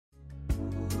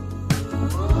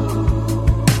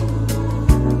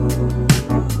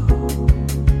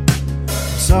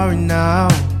sorry now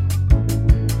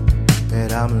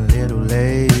that I'm a little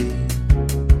late.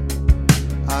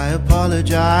 I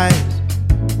apologize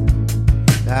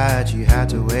that you had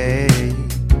to wait.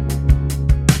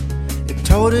 It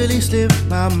totally slipped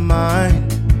my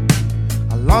mind.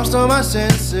 I lost all my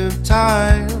sense of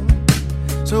time.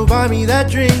 So buy me that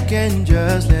drink and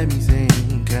just let me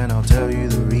think, and I'll tell you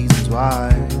the reasons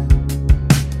why.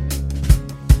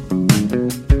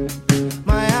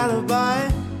 My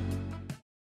alibi.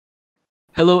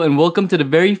 Hello and welcome to the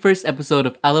very first episode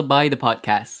of Alibi the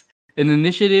podcast, an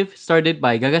initiative started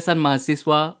by Gagasan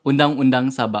Mahasiswa Undang-Undang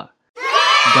Sabah.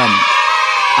 GAM.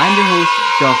 I'm your host,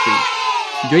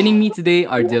 Geoffery. Joining me today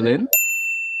are Dylan,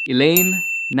 Elaine,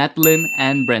 Nathelyn,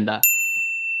 and Brenda.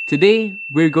 Today,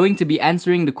 we're going to be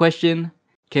answering the question,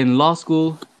 can law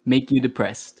school make you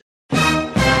depressed?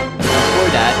 Before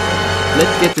that,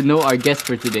 let's get to know our guest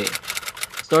for today.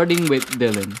 Starting with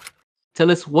Dylan. Tell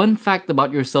us one fact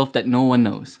about yourself that no one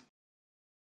knows.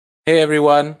 Hey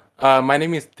everyone, my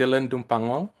name is Dylan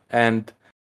Dumpangol and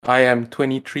I am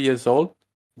 23 years old,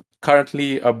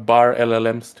 currently a bar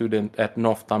LLM student at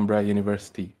Northumbria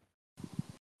University.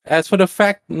 As for the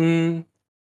fact, I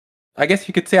guess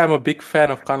you could say I'm a big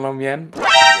fan of kan long mian.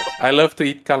 I love to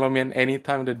eat kan long mian any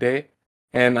time of the day,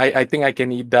 and I think I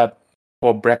can eat that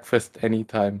for breakfast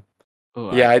anytime.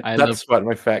 Oh, That's what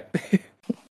my fact.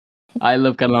 I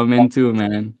love kan long mian too,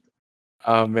 man.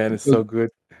 Oh man, it's so good.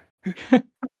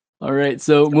 All right,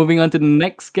 so moving on to the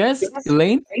next guest,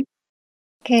 Elaine.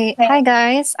 Okay, hi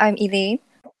guys, I'm Elaine.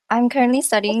 I'm currently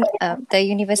studying the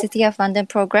University of London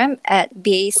program at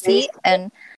BAC, and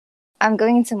I'm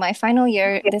going into my final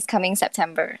year this coming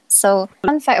September. So,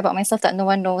 one fact about myself that no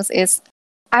one knows is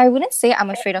I wouldn't say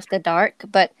I'm afraid of the dark,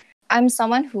 but I'm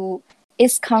someone who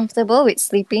is comfortable with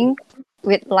sleeping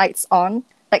with lights on.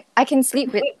 Like, I can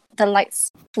sleep with the lights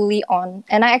fully on,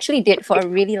 and I actually did for a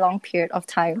really long period of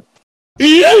time.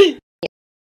 What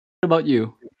about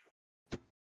you?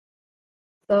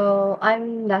 So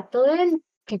I'm Nathelyn.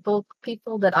 People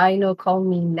that I know call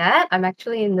me Nat. I'm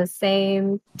actually in the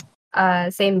same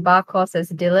bar course as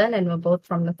Dylan, and we're both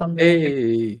from Northumbria.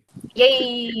 Hey.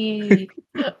 Yay!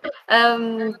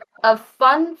 A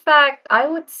fun fact, I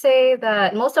would say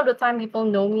that most of the time people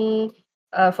know me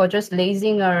for just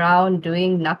lazing around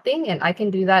doing nothing, and I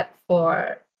can do that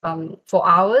for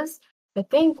hours. I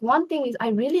think one thing is I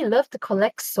really love to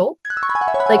collect soap,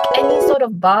 like any sort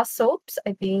of bar soaps.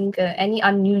 I think any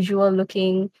unusual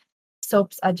looking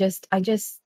soaps I just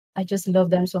love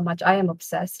them so much. I am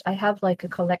obsessed. I have like a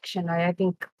collection. I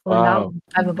think for now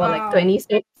I have about like 20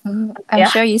 soaps. I'm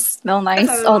sure you smell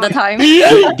nice all the time.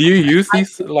 Do you use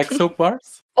these like soap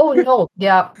bars? Oh no,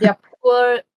 they're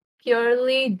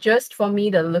purely just for me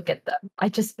to look at them. I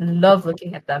just love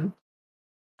looking at them.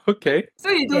 Okay.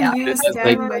 So you don't use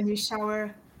them when you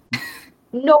shower?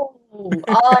 No.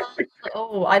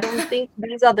 I don't think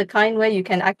these are the kind where you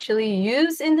can actually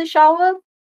use in the shower.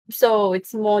 So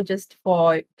it's more just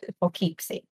for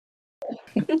keepsake.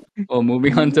 Well,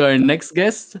 moving on to our next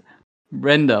guest,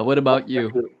 Brenda. What about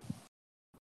you?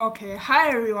 Okay, hi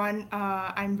everyone.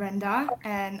 I'm Brenda,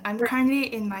 and I'm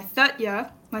currently in my third year,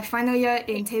 my final year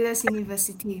in Taylor's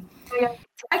University.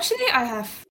 Actually, I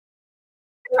have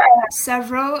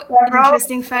several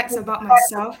interesting facts about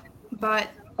myself, but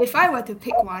if I were to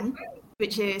pick one,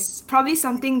 which is probably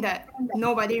something that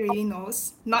nobody really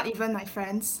knows, not even my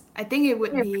friends, I think it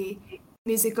would be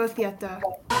musical theatre.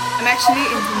 I'm actually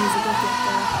into musical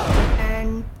theatre,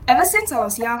 and ever since I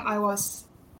was young, I was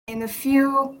in a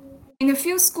few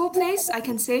school plays, I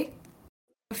can say.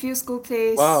 A few school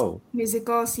plays,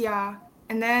 musicals, yeah.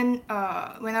 And then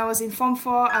when I was in Form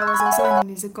 4, I was also in a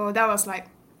musical. That was like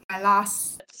my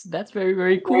last. That's very,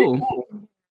 very cool.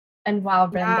 And wow,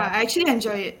 Brenda. Yeah, I actually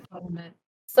enjoy it.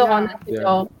 So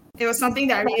yeah. It was something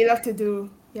that I really love to do,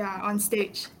 on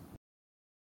stage.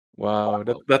 Wow,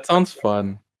 that sounds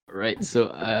fun. Right,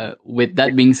 so with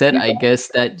that being said, I guess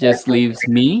that just leaves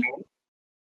me.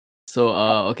 So,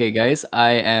 okay guys,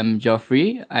 I am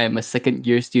Geoffrey. I am a second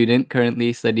year student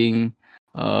currently studying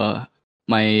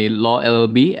my law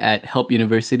LLB at Help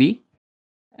University.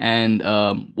 And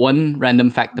one random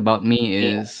fact about me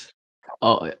is,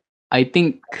 I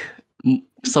think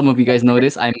some of you guys know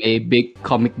this, I'm a big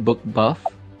comic book buff.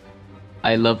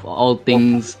 I love all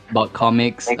things about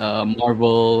comics,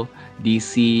 Marvel,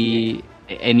 DC,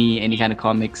 any kind of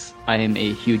comics. I am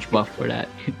a huge buff for that.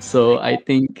 So I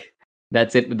think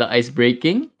that's it with the ice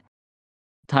breaking.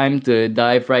 Time to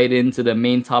dive right into the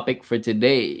main topic for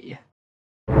today.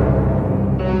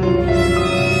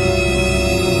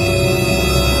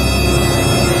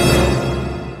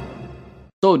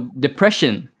 So,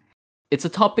 depression. it's a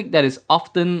topic that is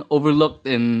often overlooked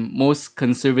in most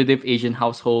conservative Asian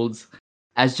households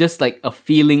as just like a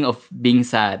feeling of being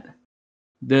sad.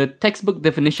 The textbook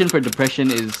definition for depression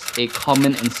is a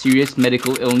common and serious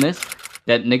medical illness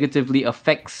that negatively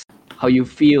affects how you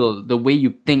feel, the way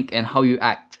you think, and how you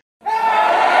act.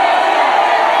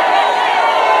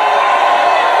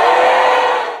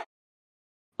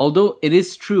 Although it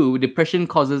is true, depression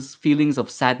causes feelings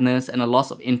of sadness and a loss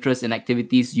of interest in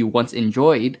activities you once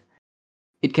enjoyed,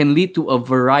 it can lead to a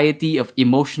variety of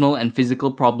emotional and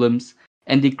physical problems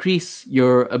and decrease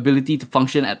your ability to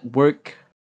function at work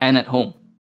and at home.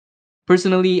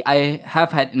 Personally, I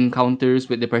have had encounters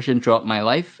with depression throughout my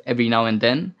life, every now and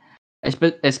then,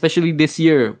 especially this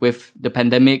year with the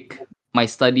pandemic, my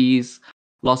studies,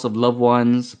 loss of loved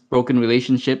ones, broken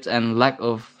relationships, and lack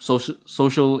of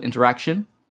social interaction.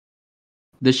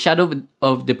 The shadow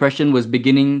of depression was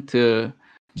beginning to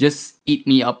just eat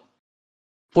me up.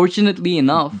 Fortunately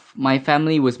enough, my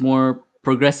family was more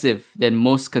progressive than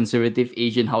most conservative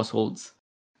Asian households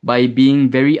by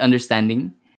being very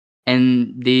understanding,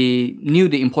 and they knew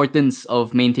the importance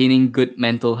of maintaining good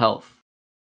mental health.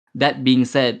 That being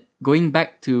said, going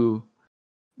back to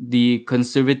the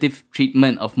conservative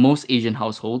treatment of most Asian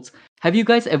households, have you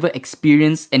guys ever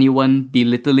experienced anyone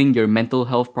belittling your mental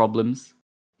health problems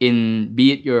in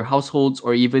be it your households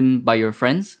or even by your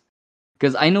friends?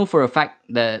 Because I know for a fact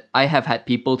that I have had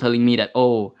people telling me that,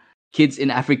 oh, kids in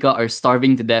Africa are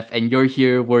starving to death and you're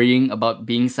here worrying about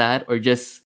being sad or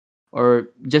just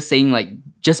saying like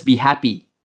just be happy.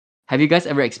 Have you guys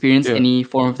ever experienced Yeah. any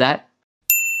form of that?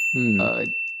 Hmm.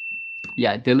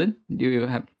 Yeah, Dylan, do you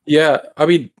have? Yeah, I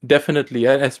mean, definitely,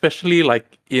 and especially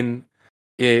like in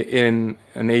an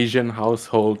Asian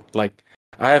household. Like,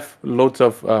 I have loads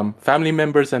of family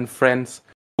members and friends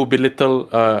who belittle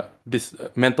this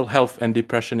mental health and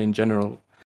depression in general.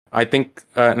 I think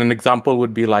an example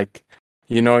would be like,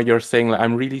 you're saying like,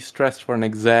 I'm really stressed for an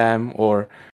exam, or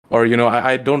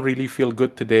I don't really feel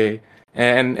good today,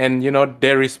 and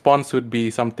their response would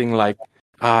be something like,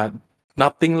 ah,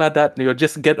 nothing like that.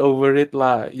 Just get over it,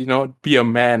 lah. Be a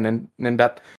man, and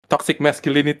that toxic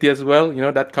masculinity as well.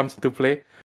 That comes into play.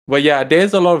 But yeah,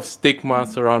 there's a lot of stigma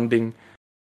surrounding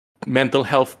mental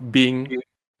health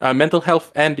mental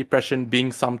health and depression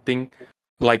being something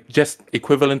like just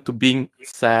equivalent to being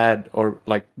sad or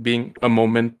like being a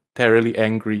momentarily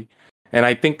angry. And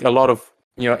I think a lot of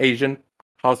Asian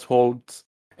households,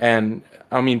 and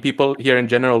I mean people here in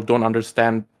general, don't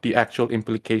understand the actual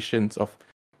implications of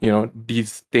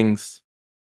these things.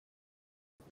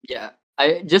 Yeah.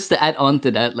 I just to add on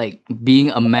to that, like being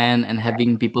a man and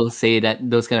having people say that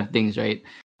those kind of things, right?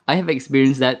 I have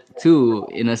experienced that too,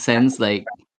 in a sense, like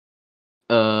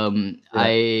Yeah.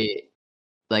 I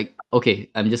like okay,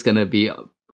 I'm just gonna be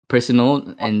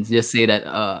personal and just say that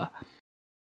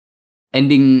at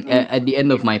the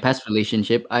end of my past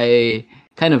relationship, I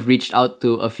kind of reached out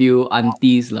to a few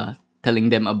aunties lah, telling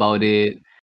them about it,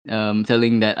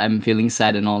 telling that I'm feeling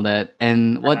sad and all that.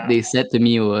 And what they said to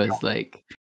me was like,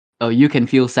 "Oh, you can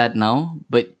feel sad now,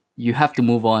 but you have to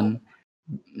move on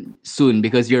soon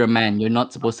because you're a man. You're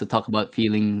not supposed to talk about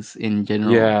feelings in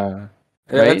general, Yeah.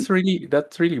 right?"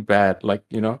 That's really bad. Like,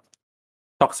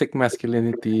 toxic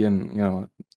masculinity, and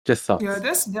just Yeah,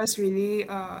 sucks. that's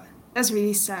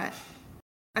really sad.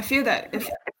 I feel that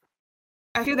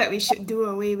we should do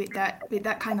away with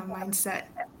that kind of mindset.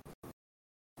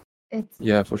 It's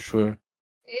Yeah, for sure.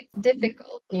 it's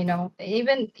difficult,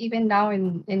 even now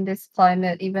in this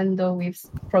climate, even though we've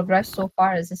progressed so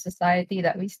far as a society,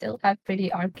 that we still have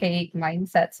pretty archaic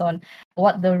mindsets on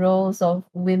what the roles of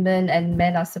women and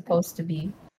men are supposed to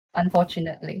be,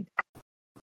 unfortunately.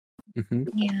 Hmm.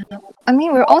 Yeah. I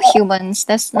mean, we're all humans.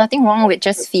 There's nothing wrong with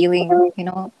just feeling,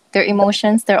 their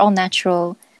emotions, they're all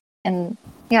natural. And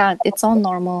yeah, it's all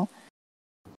normal.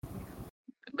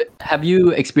 But have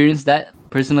you experienced that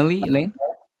personally, Elaine?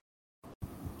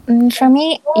 For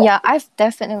me, yeah, I've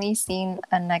definitely seen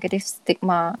a negative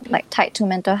stigma like tied to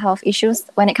mental health issues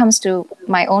when it comes to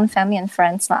my own family and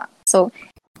friends lah. So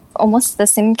almost the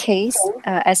same case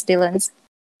as Dylan's.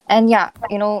 And yeah,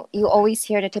 you always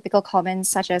hear the typical comments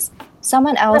such as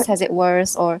someone else has it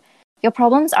worse or your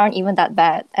problems aren't even that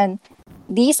bad. And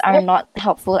these are not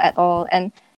helpful at all.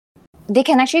 And they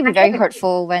can actually be very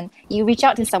hurtful when you reach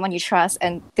out to someone you trust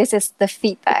and this is the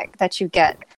feedback that you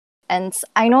get. And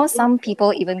I know some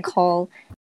people even call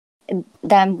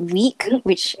them weak,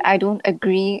 which I don't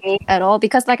agree at all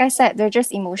because like I said, they're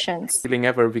just emotions. Feeling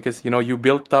ever, because you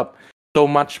built up so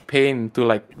much pain to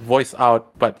like voice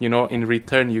out, but in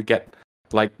return you get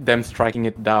like them striking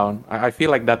it down. I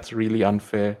feel like that's really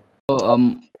unfair.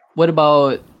 So, what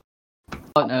about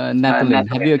Nathelyn,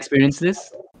 have you experienced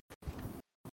this?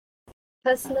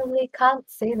 Personally, can't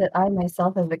say that I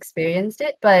myself have experienced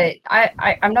it, but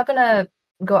I'm not gonna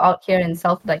go out here and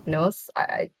self-diagnose.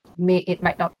 It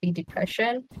might not be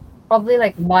depression, probably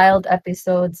like mild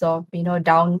episodes of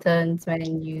downturns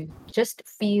when you just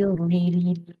feel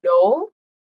really low.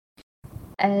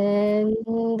 And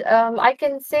I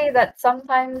can say that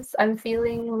sometimes I'm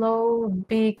feeling low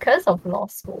because of law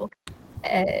school.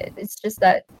 And it's just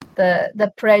that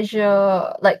the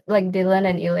pressure, like Dylan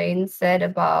and Elaine said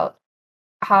about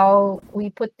how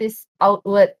we put this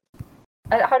outward,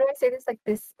 how do I say this, like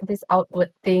this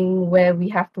outward thing where we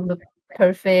have to look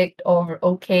perfect or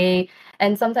okay.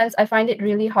 And sometimes I find it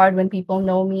really hard when people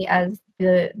know me as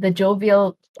the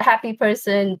jovial happy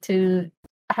person to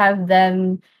have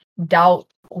them doubt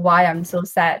why I'm so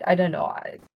sad. I don't know.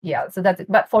 Yeah, so that's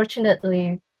it. But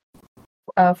fortunately,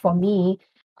 for me,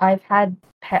 I've had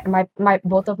my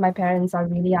both of my parents are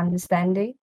really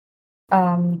understanding.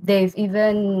 They've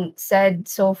even said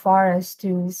so far as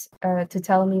to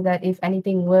tell me that if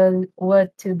anything were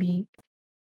to be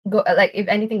like if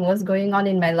anything was going on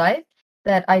in my life,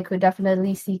 that I could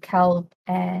definitely seek help,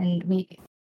 and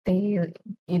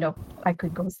I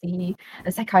could go see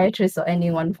a psychiatrist or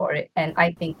anyone for it. And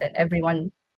I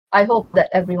hope that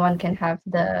everyone can have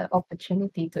the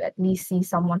opportunity to at least see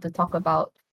someone to talk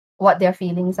about what their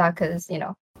feelings are, because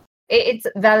it's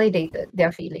validated,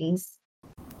 their feelings.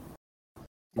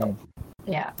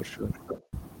 Yeah. For sure.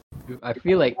 I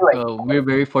feel like we're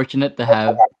very fortunate to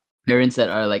have parents that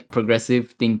are like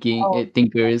progressive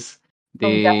thinkers.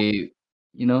 They,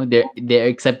 they're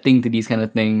accepting to these kind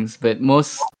of things. But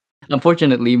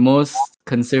unfortunately, most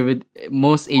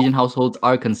Asian households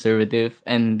are conservative,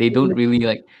 and they don't really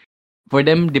like. For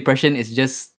them, depression is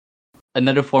just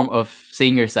another form of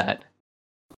saying you're sad.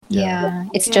 Yeah,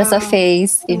 it's just a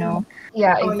phase, Yeah,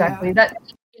 Oh, exactly. yeah. That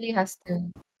really has to,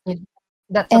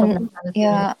 that sort of And mentality.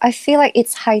 yeah, I feel like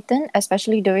it's heightened,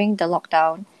 especially during the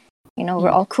lockdown. We're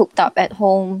all cooped up at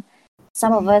home.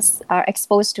 Some of us are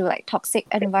exposed to like toxic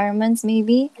environments,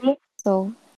 maybe.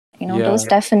 So, those Yeah.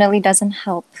 definitely doesn't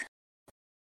help.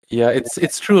 Yeah,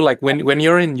 it's true. Like when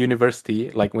you're in university,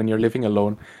 like when you're living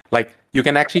alone, like you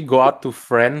can actually go out to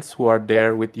friends who are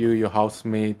there with you, your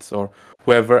housemates or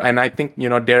whoever. And I think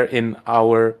they're in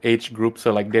our age group,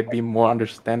 so like they'd be more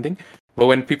understanding. But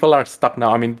when people are stuck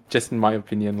now, I mean, just in my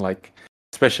opinion, like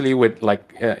especially with like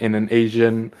in an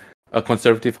Asian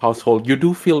conservative household, you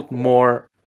do feel more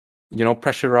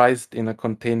pressurized in a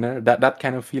container. That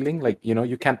kind of feeling, like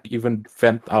you can't even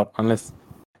vent out unless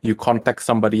you contact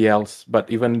somebody else, but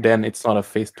even then it's not a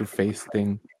face-to-face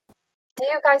thing. Do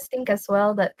you guys think as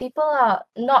well that people are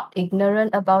not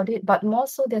ignorant about it, but more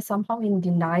so they're somehow in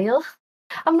denial?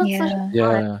 I'm not so sure.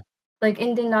 Yeah. Like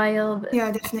in denial.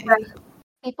 Yeah, definitely.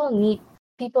 People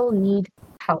need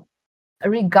help,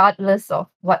 regardless of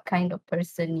what kind of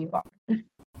person you are.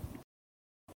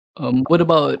 What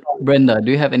about Brenda?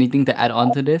 Do you have anything to add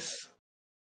on to this?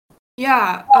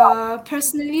 Yeah,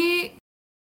 personally,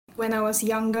 when I was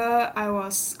younger, I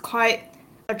was quite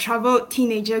a troubled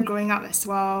teenager growing up as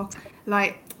well.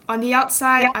 Like on the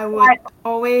outside, I would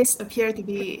always appear to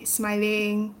be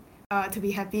smiling, to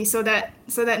be happy, so that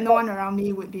no one around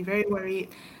me would be very worried.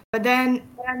 But then,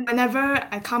 whenever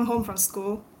I come home from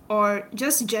school, or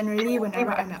just generally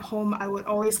whenever I'm at home, I would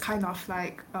always kind of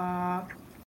like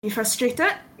be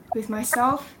frustrated with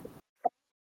myself.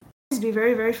 Be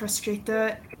very, very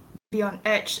frustrated, be on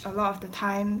edge a lot of the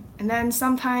time. And then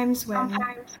sometimes when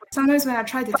I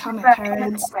try to tell my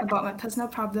parents about my personal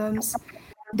problems,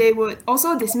 they would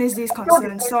also dismiss these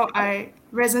concerns. So I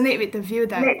resonate with the view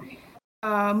that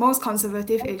most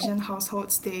conservative Asian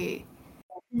households, they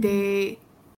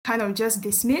kind of just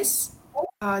dismiss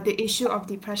the issue of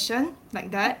depression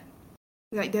like that.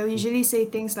 Like they'll usually say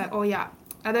things like, "Oh yeah,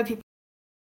 other people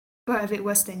have it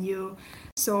worse than you,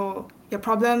 so your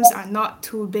problems are not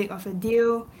too big of a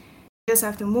deal. You just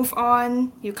have to move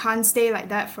on. You can't stay like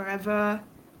that forever."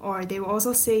 Or they will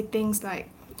also say things like,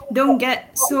 "Don't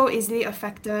get so easily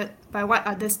affected by what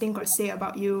others think or say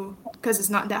about you, because it's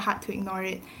not that hard to ignore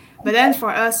it." But then for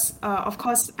us, of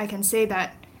course, I can say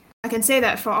that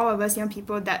for all of us young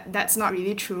people, that's not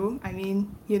really true. I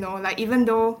mean, like even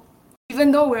though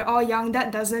we're all young,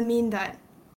 that doesn't mean that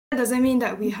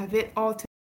we have it all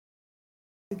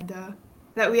together.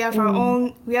 That we have our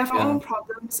own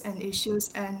problems and issues.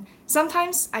 And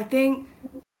sometimes I think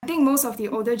most of the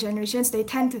older generations, they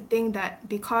tend to think that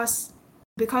because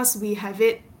we have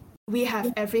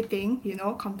everything,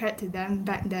 compared to them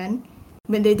back then,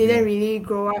 when they didn't really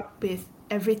grow up with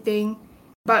everything,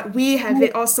 but we have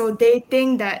it also. They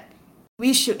think that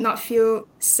we should not feel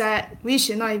sad. We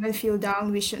should not even feel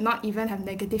down. We should not even have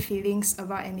negative feelings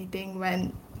about anything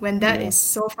when that Yeah. is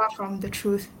so far from the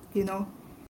truth, you know?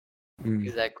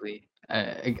 Exactly.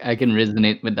 I can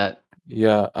resonate with that.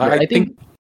 Yeah, But I I think think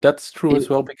that's true it, as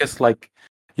well because, like,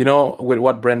 with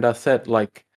what Brenda said,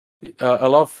 like, a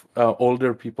lot of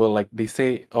older people, like, they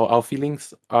say, "Oh, our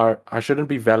feelings I shouldn't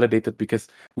be validated because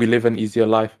we live an easier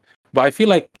life." But I feel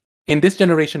like in this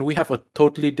generation, we have a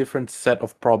totally different set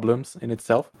of problems in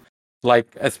itself. Like,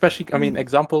 especially, I mean,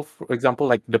 for example,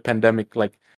 like the pandemic,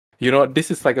 like, this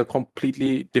is like a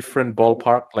completely different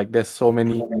ballpark. Like, there's so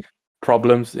many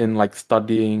problems in like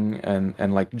studying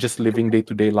and like just living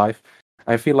day-to-day life.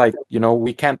 I feel like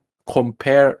we can't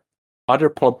compare other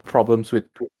problems with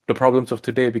the problems of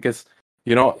today because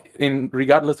in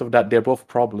regardless of that, they're both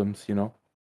problems.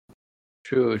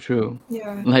 true.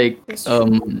 Yeah, Like that's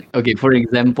true. okay, for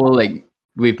example, like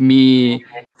with me,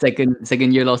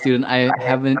 second year law student, I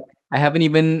haven't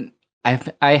even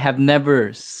I have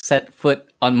never set foot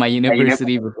on my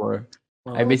university before.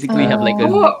 I Oh. basically have like a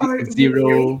Oh. Oh, really?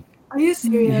 zero. Are you Yeah,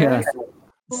 serious?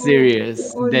 Oh, serious,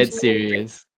 dead OMG.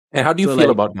 serious. And how do you So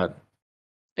feel like about that?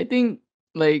 I think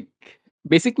like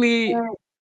basically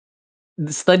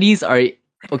the studies are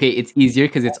okay. It's easier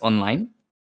because it's online.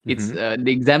 It's Mm-hmm.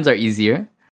 the exams are easier,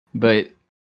 but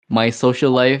my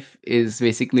social life is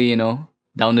basically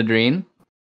down the drain.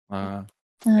 Uh,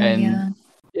 And Yeah.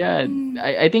 yeah, Mm.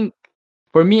 I think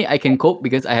for me I can cope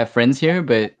because I have friends here,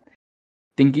 but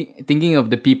thinking of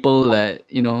the people that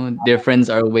their friends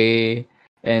are away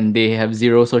and they have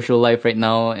zero social life right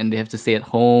now and they have to stay at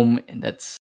home, and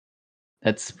that's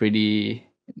pretty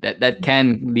that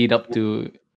can lead up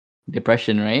to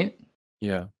depression, right?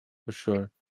 yeah, for sure.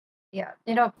 Yeah,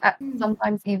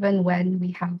 sometimes even when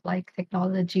we have like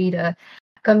technology to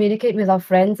communicate with our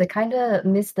friends, I kind of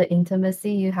miss the intimacy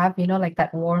you have, like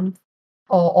that warmth,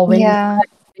 or Yeah.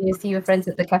 when you see your friends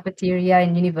at the cafeteria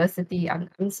in university.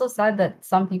 I'm so sad that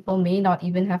some people may not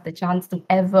even have the chance to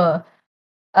ever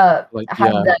Like,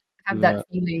 have yeah, that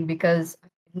feeling because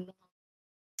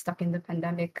stuck in the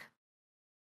pandemic.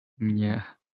 Yeah,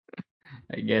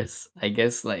 I guess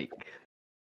like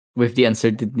with the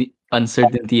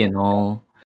uncertainty and all,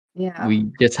 Yeah.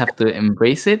 we just have to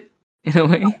embrace it in a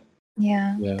way.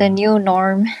 Yeah. yeah. The new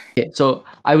norm. Okay, so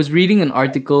I was reading an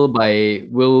article by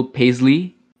Will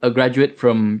Paisley, a graduate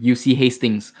from UC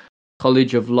Hastings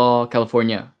College of Law,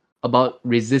 California, about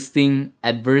resisting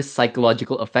adverse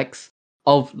psychological effects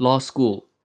of law school.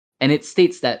 And it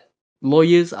states that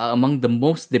lawyers are among the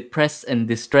most depressed and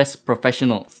distressed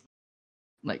professionals.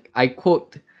 Like, I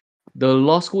quote, the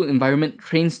law school environment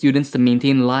trains students to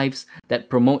maintain lives that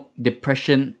promote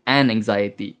depression and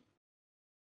anxiety.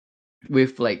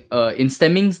 With in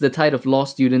Stemming's The Tide of Law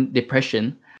Student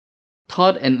Depression,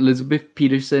 Todd and Elizabeth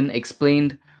Peterson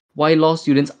explained why law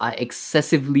students are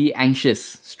excessively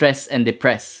anxious, stressed, and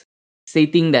depressed,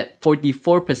 stating that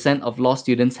 44% of law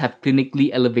students have clinically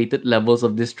elevated levels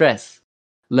of distress.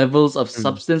 Levels of Mm.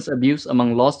 substance abuse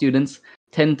among law students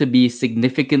tend to be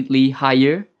significantly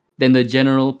higher than the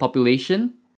general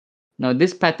population. Now,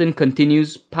 this pattern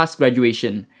continues past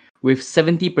graduation, with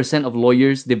 70% of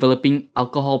lawyers developing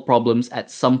alcohol problems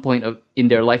at some point in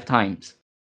their lifetimes.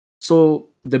 So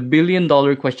the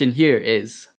billion-dollar question here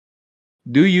is,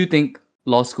 do you think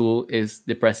law school is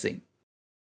depressing?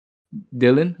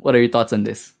 Dylan, what are your thoughts on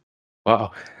this?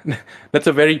 Wow, that's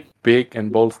a very big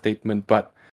and bold statement,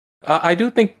 but I do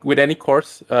think with any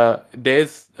course,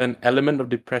 there's an element of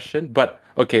depression. But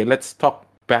okay, let's talk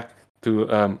back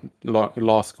to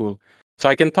law school. So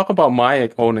I can talk about my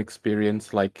own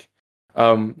experience, like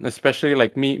especially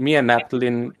like me and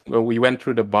Nathelyn, we went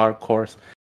through the bar course,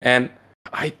 and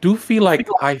I do feel like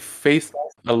I faced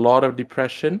a lot of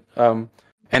depression and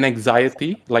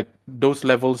anxiety. Like those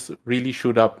levels really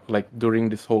shoot up like during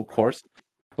this whole course.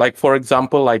 Like for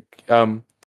example, like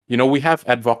we have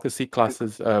advocacy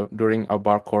classes during our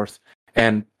bar course,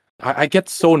 and I get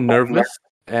so nervous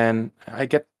and I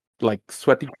get like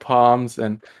sweaty palms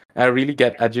and I really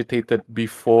get agitated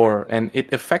before, and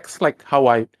it affects like how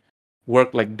I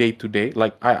work like day to day.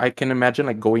 Like I can imagine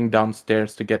like going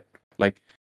downstairs to get like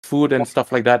food and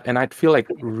stuff like that, and I'd feel like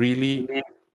really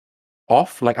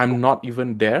off, like I'm not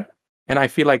even there, and I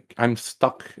feel like I'm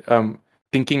stuck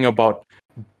thinking about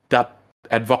that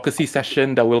advocacy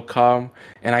session that will come,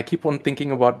 and I keep on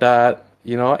thinking about that,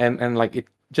 and like it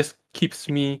just keeps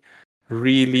me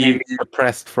really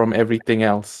suppressed from everything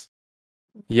else.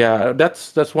 Yeah,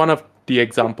 that's one of the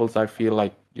examples I feel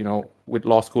like, with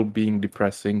law school being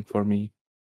depressing for me.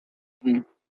 Mm.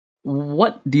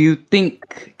 What do you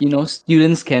think,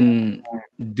 students can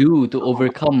do to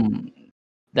overcome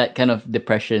that kind of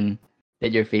depression?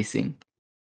 that you're facing?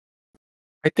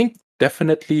 I think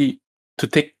definitely to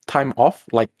take time off.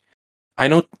 Like, I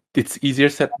know it's easier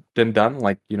said than done.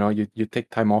 Like, you take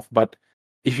time off, but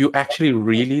if you actually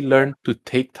really learn to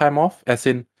take time off, as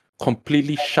in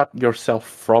completely shut yourself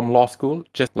from law school,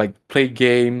 just like play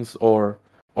games or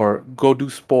go do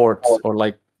sports or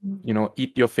like,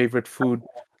 eat your favorite food.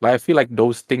 Like, I feel like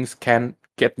those things can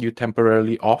get you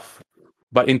temporarily off.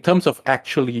 But in terms of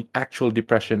actual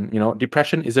depression,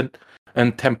 depression isn't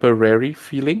a temporary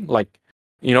feeling. Like,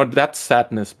 that's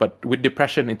sadness, but with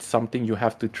depression, it's something you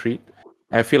have to treat.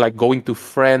 I feel like going to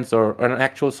friends or an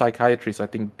actual psychiatrist, I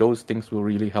think those things will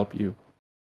really help you.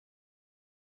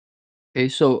 Okay,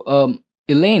 so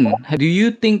Elaine, do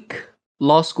you think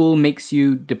law school makes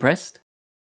you depressed?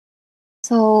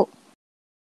 So,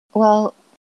 well,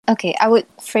 okay, I would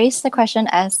phrase the question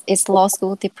as, is law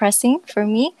school depressing for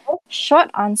me?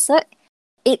 Short answer,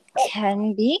 it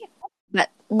can be, but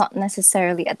not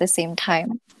necessarily at the same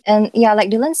time. And yeah, like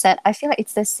Dylan said, I feel like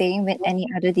it's the same with any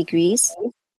other degrees.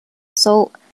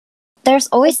 So there's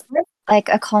always like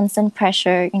a constant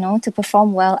pressure, to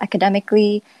perform well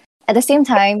academically. At the same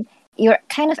time, you're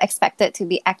kind of expected to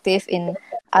be active in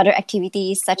other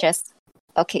activities such as,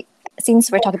 okay,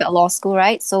 since we're talking about law school,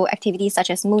 right? So activities such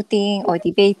as mooting or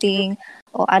debating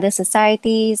or other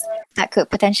societies that could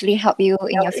potentially help you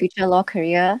in your future law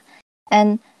career.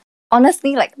 And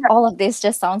honestly, like all of this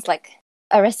just sounds like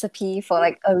a recipe for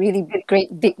like a really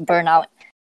great big burnout.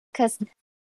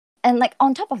 And like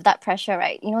on top of that pressure,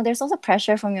 right, there's also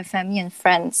pressure from your family and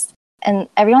friends. And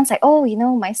everyone's like, oh,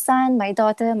 my son, my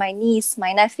daughter, my niece,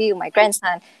 my nephew, my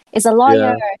grandson is a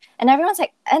lawyer. And everyone's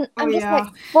like, and I'm just like,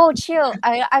 whoa, chill.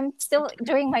 I'm still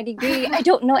doing my degree. I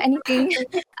don't know anything.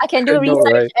 I can do I know,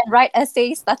 research right? and write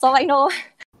essays. That's all I know.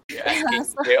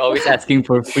 They're always asking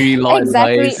for free law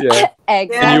Exactly. advice. Yeah.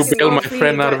 Can you Exactly. bail my free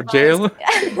friend legal out of advice. jail?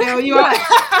 Bail you out.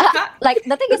 Like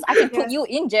the thing is, I can put Yes. you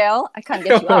in jail. I can't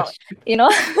get you out.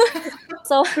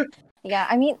 So yeah,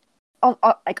 I mean,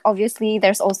 like obviously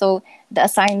there's also the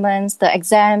assignments, the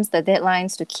exams, the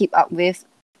deadlines to keep up with,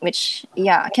 which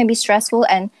can be stressful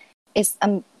and is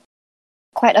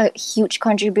quite a huge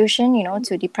contribution,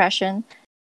 to depression.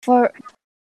 For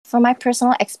my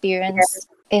personal experience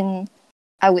in,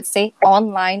 I would say,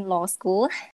 online law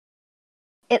school,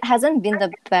 it hasn't been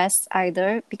the best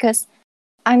either, because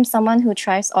I'm someone who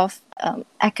thrives off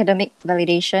academic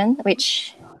validation,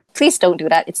 which please don't do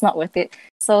that. It's not worth it.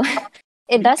 So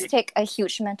it does take a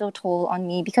huge mental toll on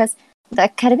me, because the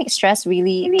academic stress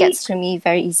really gets to me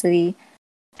very easily.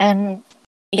 And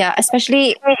yeah,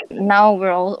 especially now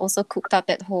we're all also cooped up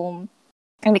at home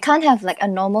and we can't have like a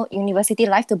normal university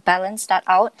life to balance that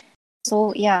out.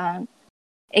 So yeah,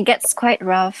 it gets quite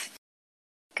rough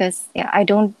because I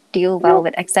don't deal well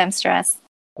with exam stress.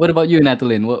 What about you,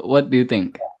 Nathelyn? What do you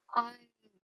think? I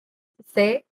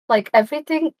say like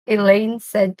everything Elaine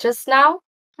said just now.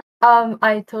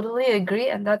 I totally agree,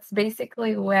 and that's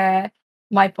basically where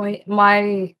my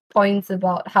points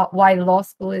about why law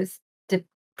school is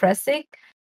depressing.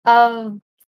 Um,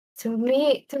 to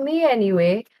me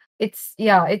anyway, it's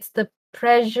the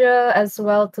pressure as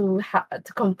well to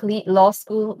complete law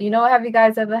school. Have you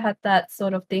guys ever had that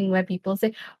sort of thing where people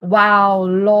say, "Wow,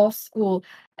 law school."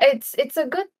 It's a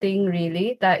good thing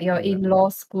really that you're in law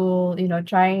school,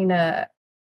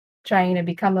 trying to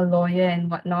become a lawyer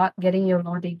and whatnot, getting your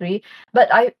law degree.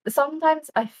 But I sometimes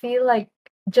I feel like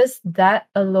just that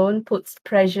alone puts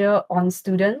pressure on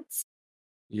students.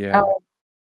 Yeah.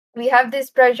 We have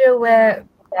this pressure where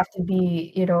we have to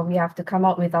be, we have to come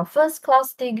out with our first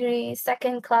class degree,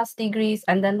 second class degrees,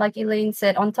 and then like Elaine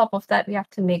said, on top of that, we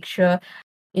have to make sure,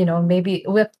 maybe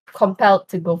we're compelled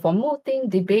to go for mooting,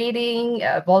 debating,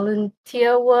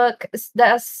 volunteer work.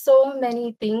 There are so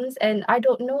many things, and I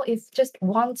don't know if just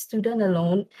one student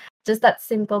alone, just that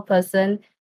simple person,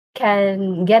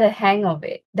 can get a hang of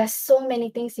it. There's so many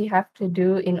things you have to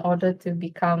do in order to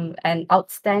become an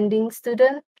outstanding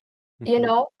student.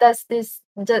 There's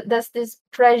this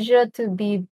pressure to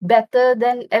be better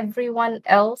than everyone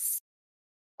else.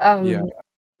 Yeah.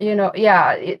 There's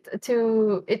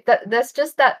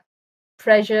just that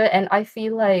pressure, and I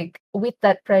feel like with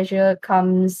that pressure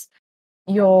comes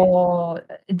your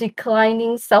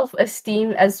declining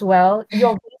self-esteem as well.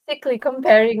 You're basically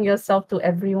comparing yourself to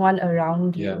everyone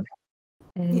around you.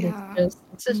 And it's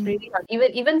just really hard.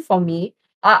 Even for me,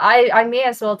 I may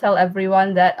as well tell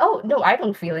everyone that, oh no, I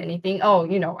don't feel anything. Oh,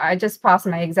 I just passed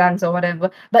my exams or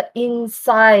whatever. But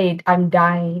inside, I'm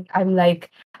dying. I'm like,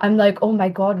 oh my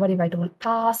God, what if I don't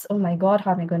pass? Oh my God,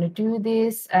 how am I going to do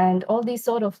this? And all these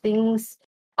sort of things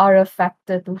are a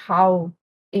factor to how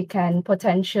it can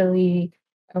potentially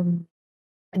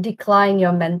decline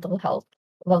your mental health.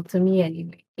 Well, to me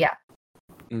anyway. Yeah.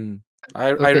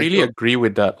 I Okay, really so agree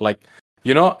with that. Like,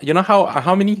 you know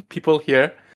how many people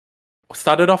here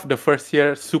started off the first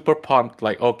year super pumped,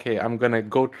 like, okay, I'm gonna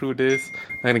go through this,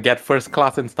 I'm gonna get first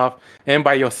class and stuff. And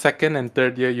by your second and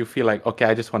third year, you feel like, okay,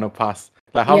 I just want to pass.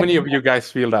 Like, how Yeah. many of you guys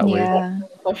feel that way? Yeah.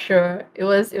 For sure. It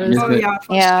was I'm just Oh gonna, yeah,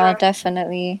 for Yeah, sure.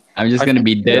 definitely. I'm just I gonna think,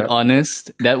 be dead yeah,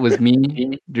 honest. That was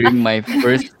me during my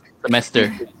first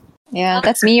semester. Yeah,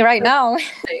 that's me right now.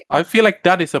 I feel like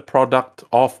that is a product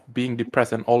of being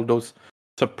depressed and all those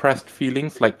suppressed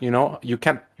feelings. Like,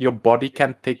 your body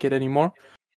can't take it anymore.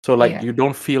 So like Yeah. you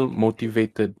don't feel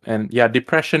motivated. And yeah,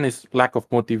 depression is lack of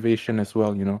motivation as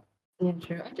well. Yeah,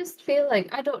 true. I just feel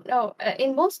like I don't know.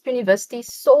 In most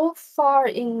universities, so far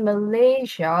in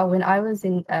Malaysia, when I was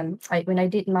in when I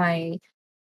did my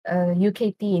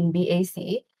UKT in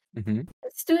BAC, Hmm.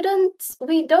 students,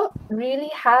 we don't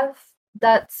really have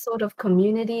that sort of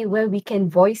community where we can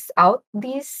voice out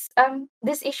these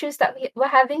issues that we're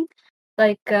having.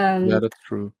 Like Yeah, that's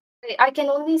true. I can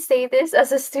only say this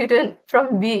as a student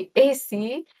from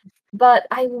BAC, but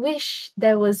I wish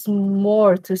there was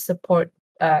more to support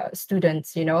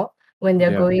students, when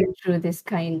they're Yeah, going through this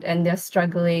kind and they're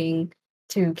struggling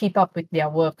to keep up with their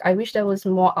work. I wish there was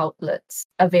more outlets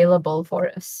available for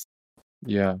us.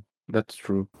 yeah, that's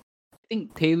true. I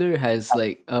think Taylor has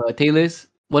like Taylor's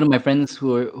one of my friends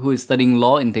who is studying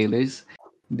law in Taylor's.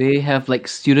 They have like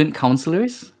student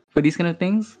counselors for these kind of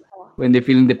things when they're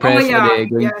feeling Oh depressed or yeah, they're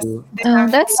going yes. through. They Oh,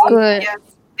 have that's all, good. yes,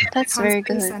 they have a That's very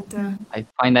counseling good. center. I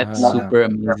find that Yeah, super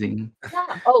amazing.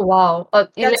 Yeah. Oh wow.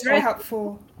 That's very Elaine,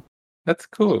 helpful. that's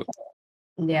cool.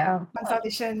 yeah.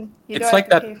 Consultation. You It's don't have like to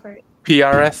that pay for it.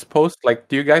 PRS post. Like,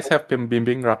 do you guys have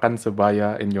Bimbing Rakan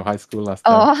Sebaya in your high school last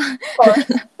time? Oh,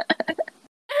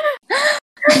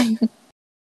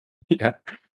 Yeah,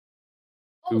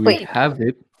 Oh We wait. have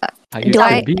it. I do used to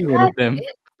I? be one of them.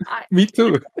 I, me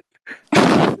too.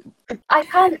 I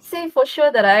can't say for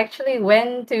sure that I actually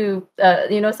went to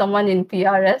someone in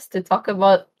PRS to talk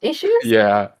about issues.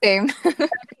 Yeah, Same.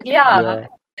 Yeah, yeah.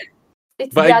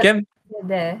 it's But that again,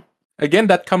 there.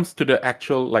 that comes to the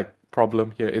actual like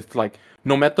problem here. It's like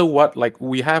no matter what, like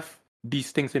we have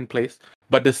these things in place,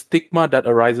 but the stigma that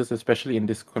arises, especially in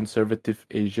this conservative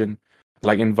Asian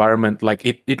like environment, like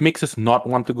it makes us not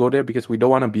want to go there because we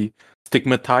don't want to be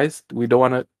stigmatized. We don't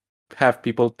want to have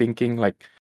people thinking like,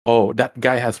 oh, that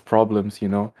guy has problems.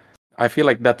 I feel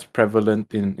like that's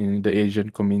prevalent in the Asian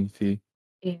community.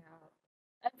 Yeah.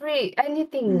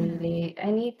 Anything really,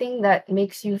 anything that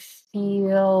makes you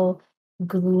feel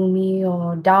gloomy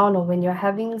or down, or when you're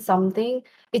having something,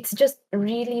 it's just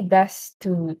really best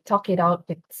to talk it out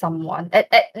with someone. At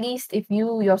least if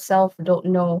you yourself don't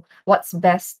know what's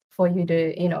best for you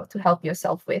to help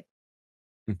yourself with.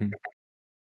 Mhm.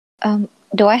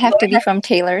 Do I have to be from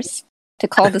Taylor's to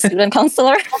call the student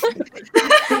counselor?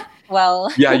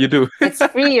 Well, Yeah, you do. it's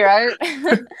free, right?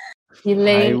 I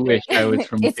Elaine, wish I was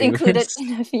from It's included Taylor's.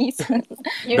 in the fees.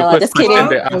 you The No, first just question kidding.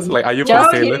 they ask, like, are you Just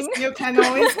from Taylor's? kidding. You can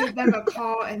always give them a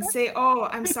call and say, "Oh,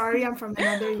 I'm sorry, I'm from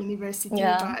another university,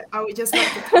 Yeah. but I would just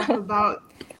like to talk about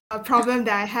a problem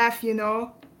that I have."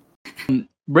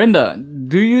 Brenda,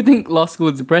 do you think law school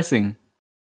is depressing?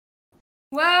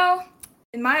 Well,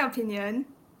 in my opinion,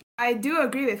 I do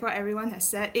agree with what everyone has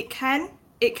said. It can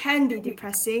be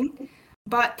depressing,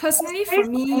 but personally for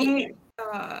me,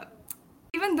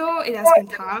 even though it has been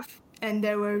tough and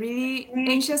there were really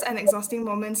anxious and exhausting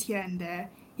moments here and there,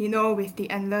 with the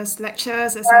endless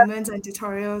lectures, assignments, and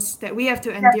tutorials that we have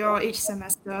to endure each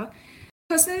semester,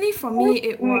 personally for me,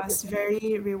 it was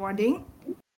very rewarding.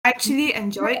 I actually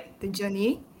enjoyed the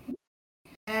journey.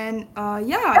 And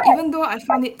yeah, even though I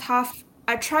found it tough,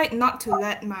 I tried not to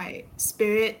let my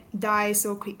spirit die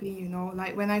so quickly.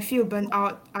 Like when I feel burnt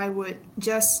out, I would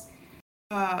just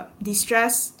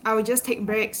de-stress. I would just take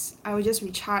breaks. I would just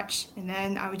recharge, and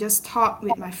then I would just talk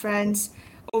with my friends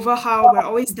over how we're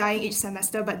always dying each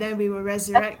semester, but then we will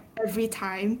resurrect every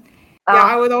time. Yeah,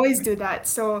 I would always do that.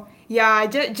 So yeah,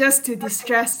 just to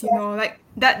de-stress, like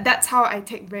that's how I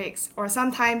take breaks. Or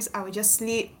sometimes I would just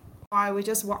sleep, or I would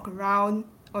just walk around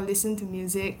or listen to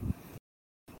music.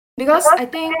 Because I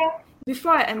think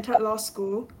before I entered law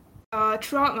school,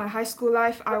 throughout my high school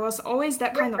life, I was always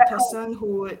that kind of person who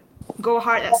would go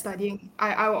hard at studying.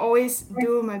 I will always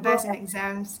do my best in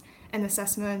exams and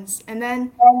assessments. And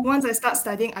then once I start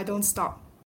studying, I don't stop.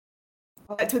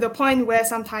 To the point where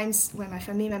sometimes when my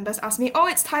family members ask me, "Oh,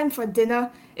 it's time for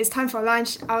dinner, it's time for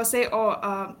lunch," I will say,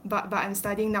 "Oh, but I'm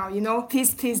studying now.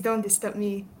 Please don't disturb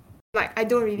me." Like I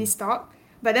don't really stop.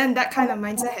 But then that kind of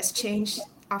mindset has changed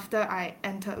after I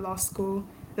entered law school.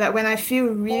 Like when I feel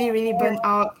really really burnt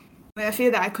out, when I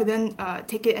feel that I couldn't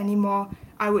take it anymore,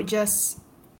 I would just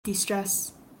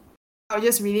de-stress. I would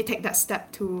just really take that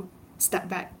step to step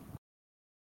back.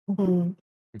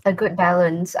 A good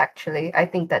balance, actually. I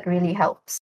think that really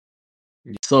helps.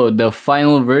 So the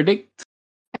final verdict,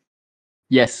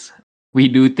 yes, we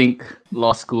do think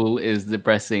law school is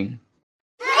depressing.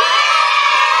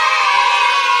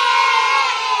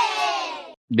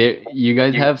 There, you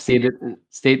guys have state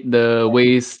the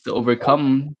ways to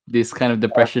overcome this kind of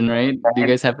depression, right? Do you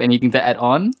guys have anything to add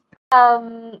on?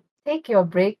 Take your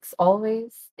breaks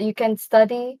always. You can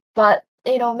study, but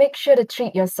make sure to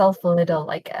treat yourself a little.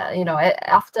 Like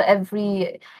after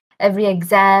every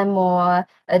exam or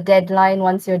a deadline,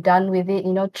 once you're done with it,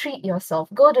 treat yourself.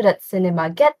 Go to that cinema.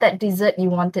 Get that dessert you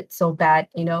wanted so bad.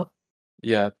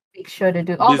 Yeah, Make sure to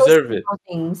do all those deserve it. small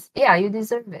things. Yeah, you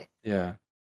deserve it. Yeah.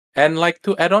 And like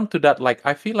to add on to that, like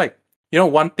I feel like the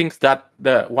one thing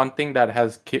that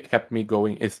has kept me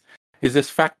going is this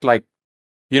fact, like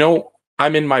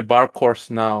I'm in my bar course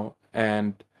now,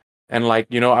 and like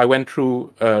I went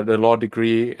through the law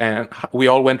degree, and we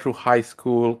all went through high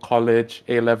school, college,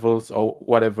 A levels, or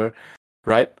whatever,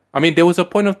 right? I mean, there was a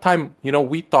point of time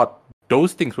we thought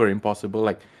those things were impossible.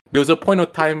 Like there was a point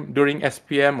of time during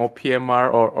SPM or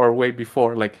PMR or way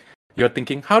before, like you're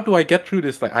thinking, how do I get through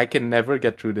this? Like I can never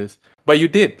get through this, but you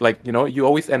did. Like you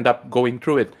always end up going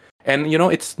through it, and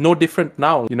it's no different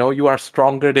now. You are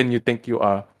stronger than you think you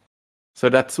are. So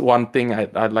that's one thing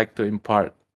I'd like to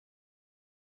impart.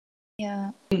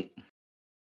 Yeah.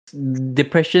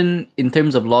 Depression in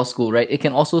terms of law school, right? It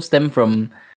can also stem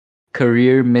from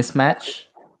career mismatch.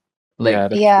 Like Yeah,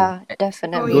 that's Yeah, Oh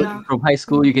definitely. yeah. from high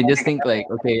school, you can just think like,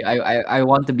 okay, I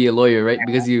want to be a lawyer, right?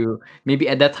 Because you maybe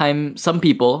at that time, some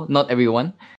people, not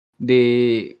everyone,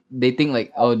 they think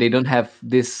like, oh, they don't have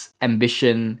this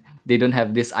ambition, they don't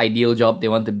have this ideal job they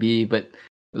want to be, but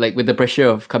like with the pressure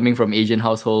of coming from Asian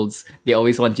households, they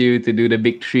always want you to do the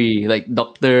big three, like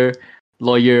doctor,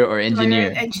 lawyer, or Lawyer and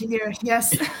engineer. engineer.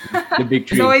 Yes. The big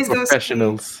It's three. always those three.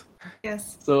 professionals.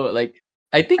 Yes. So like,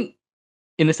 I think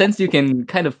in a sense you can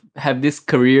kind of have this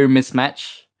career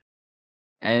mismatch,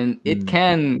 and it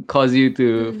can cause you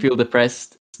to feel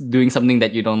depressed doing something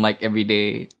that you don't like every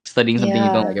day, studying something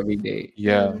you don't like Yeah. every day.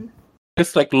 Yeah.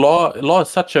 It's like law is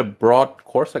such a broad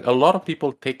course. Like a lot of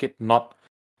people take it not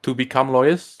to become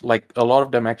lawyers. Like a lot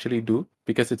of them actually do,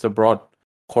 because it's a broad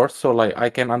course. So like I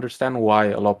can understand why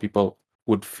a lot of people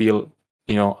would feel,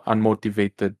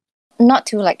 unmotivated. Not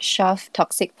to like shove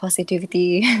toxic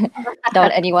positivity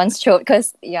down anyone's throat,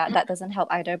 because that doesn't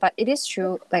help either. But it is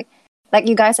true, like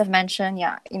you guys have mentioned,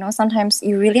 sometimes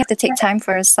you really have to take time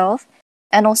for yourself,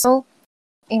 and also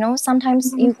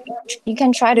sometimes you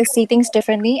can try to see things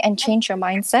differently and change your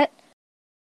mindset,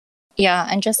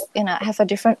 and just have a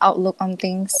different outlook on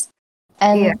things.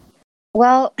 And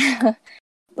well,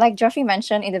 like Geoffrey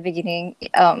mentioned in the beginning,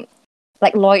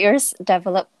 like lawyers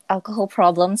develop alcohol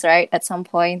problems, right, at some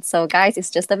point. So guys, it's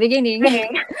just the beginning.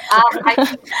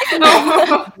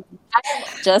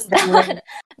 Just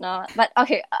no, but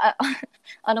okay,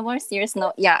 on a more serious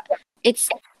note,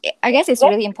 I guess it's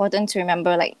really important to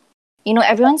remember, like,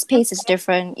 everyone's pace is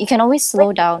different. You can always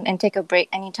slow down and take a break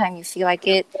anytime you feel like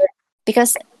it,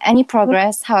 because any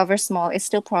progress, however small, is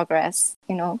still progress.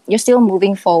 You're still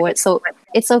moving forward, so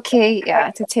it's okay,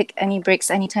 to take any breaks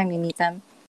anytime you need them.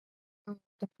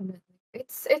 Definitely.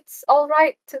 It's all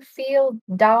right to feel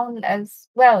down as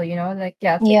well, like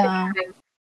take your time.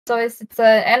 So it's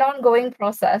an ongoing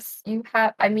process.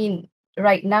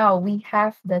 Right now we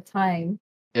have the time.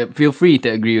 Feel free to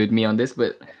agree with me on this,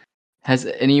 but has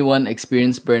anyone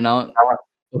experienced burnout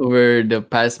over the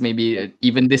past, maybe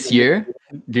even this year,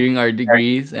 during our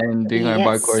degrees and during our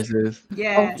bar Yes. courses?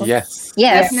 Yes. Yes.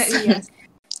 Yes. Definitely yes.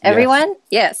 Everyone?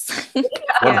 Yes.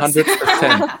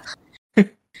 100%.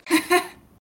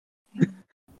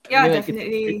 Yeah, I mean, like,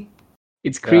 definitely.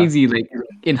 it's crazy. Like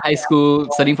in high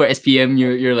school, studying for SPM,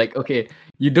 you're like, okay,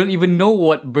 you don't even know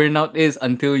what burnout is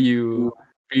until you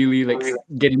really like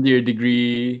get into your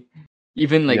degree.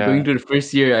 Even like going Yeah. to the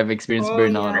first year, I've experienced Oh,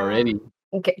 burnout yeah. already.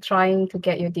 Trying to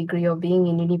get your degree or being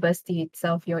in university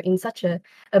itself, you're in such a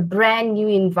brand new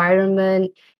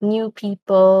environment, new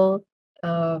people,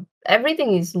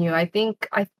 everything is new. I think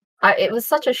it was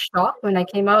such a shock when I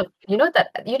came out.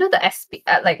 The SP,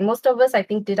 like most of us, I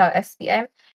think, did our SPM.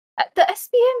 The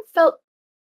SPM felt,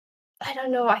 I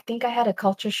don't know, I think I had a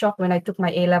culture shock when I took my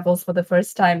A levels for the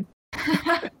first time.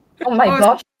 Oh my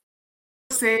gosh.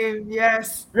 Same,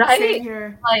 yes. Right? Same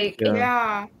here. Like,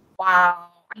 Yeah. wow.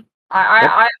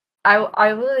 I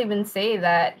will even say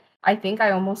that I think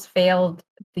I almost failed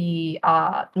the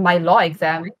my law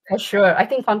exam for sure. I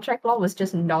think contract law was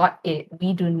just not it.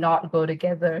 We do not go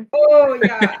together. Oh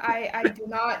yeah, I do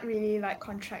not really like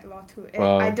contract law too.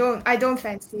 Wow. I don't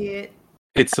fancy it.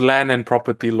 It's land and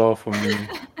property law for me,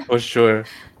 for sure.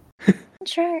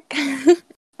 Track.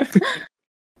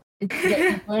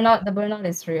 The burnout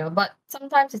is real, but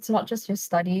sometimes it's not just your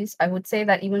studies. I would say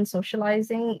that even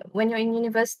socializing when you're in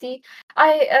university,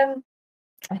 I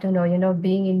don't know,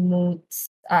 being in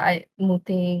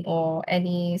mooting or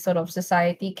any sort of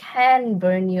society can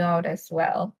burn you out as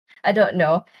well. I don't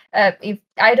know.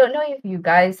 I don't know if you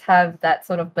guys have that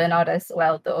sort of burnout as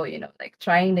well, though. Like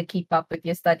trying to keep up with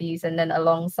your studies and then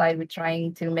alongside with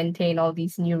trying to maintain all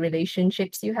these new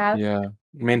relationships you have. Yeah,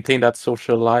 maintain that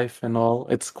social life and all.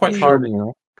 It's quite Mm. hard.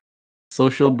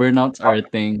 Social burnouts are a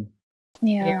thing.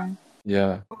 Yeah.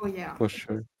 Yeah, Oh yeah. for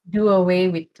sure. Do away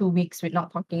with 2 weeks with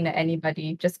not talking to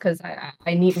anybody just because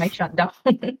I need my shutdown.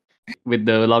 With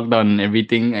the lockdown and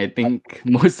everything, I think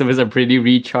most of us are pretty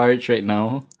recharged right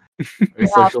now. We're Yeah,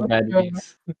 social for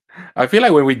batteries. I feel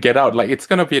like when we get out, like it's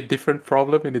gonna be a different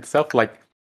problem in itself. Like,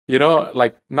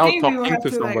 like I now think we will talking have to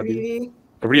to like somebody, really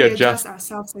readjust. readjust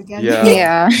ourselves again. Yeah.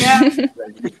 Yeah. Yeah.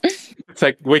 It's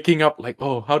like waking up, like,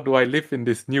 oh, how do I live in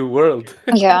this new world?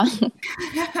 Yeah.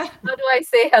 How do I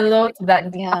say hello to that?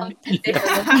 Yeah. How do I say Yeah.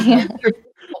 hello to Yeah. that?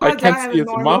 I How do I can't have see a his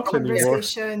normal mouth anymore.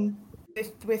 conversation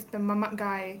with the mamak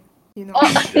guy? Yeah.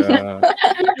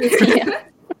 Yeah.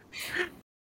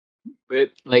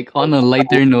 But like on a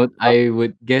lighter note, I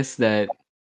would guess that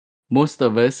most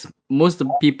of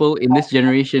the people in this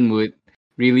generation would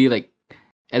really like,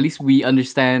 at least we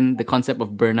understand the concept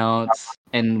of burnouts,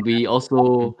 and we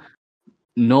also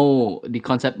know the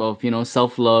concept of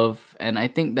self-love, and I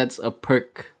think that's a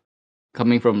perk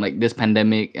coming from like this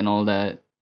pandemic and all that.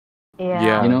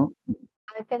 Yeah. You know,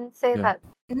 I can say Yeah. that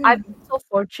Mm. I've been so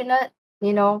fortunate,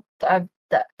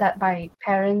 that my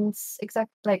parents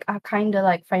are kind of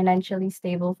like financially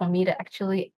stable for me to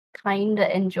actually kind of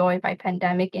enjoy my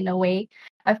pandemic in a way.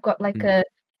 I've got like Mm.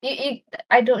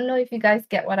 I don't know if you guys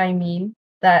get what I mean,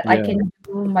 that I Yeah. can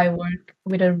do my work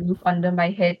with a roof under my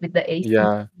head with the AC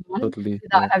Yeah. on Totally.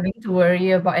 without Yeah. having to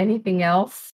worry about anything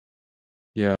else.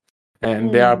 Yeah.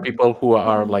 And there are Mm. people who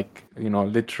are like,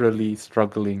 literally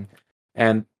struggling.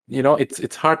 And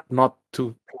it's hard not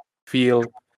to feel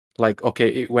like,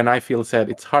 okay, when I feel sad,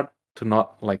 it's hard to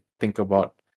not like think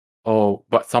about, oh,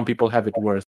 but some people have it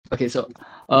worse. okay, so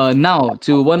now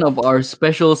to one of our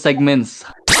special segments,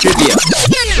 trivia,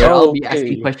 where I'll be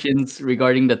asking Okay. questions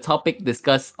regarding the topic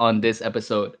discussed on this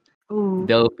episode. Ooh.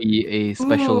 There'll be a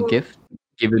special Ooh. gift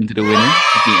given to the winner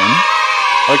at the end.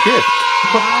 Okay.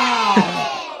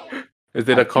 Wow. Is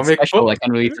it a It's comic special. I book?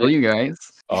 can't really tell you guys.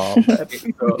 Oh, that's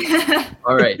Okay, so,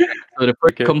 all right. So the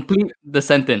first, Okay. complete the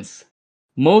sentence.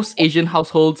 Most Asian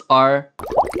households are.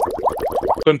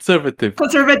 conservative.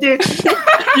 Conservative.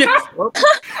 Yes.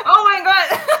 Oh my god.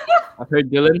 I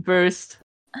heard Dylan first.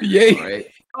 Yay. All right,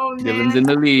 Oh Dylan's man. in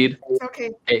the lead. It's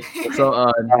okay. Okay, so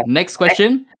next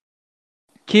question.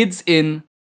 Kids in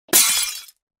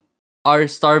are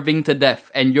starving to death,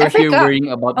 and you're here Africa.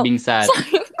 worrying about Oh, being sad.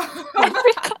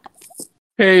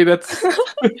 Hey, that's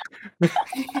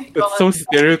so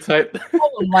stereotyped.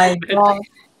 Oh my god.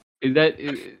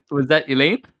 Was that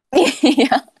Elaine?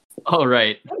 Yeah. All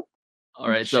right.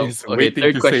 So She's okay, waiting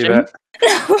third to say question.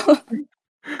 that.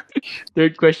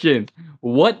 Third question.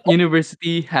 What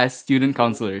university has student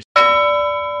counselors?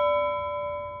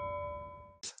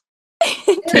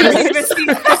 University.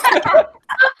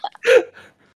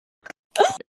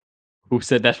 Who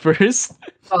said that first?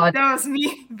 God. That was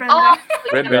me, Brenda. Oh,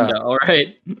 Brenda. Brenda. All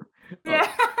right.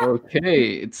 Yeah.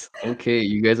 Okay, it's okay.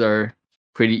 You guys are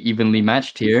pretty evenly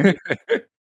matched here.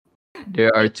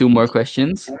 There are two more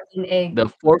questions. an egg. The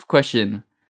fourth question.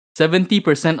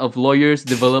 70% of lawyers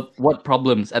develop what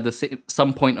problems at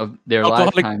some point of their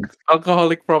lifetime?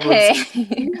 Alcoholic problems.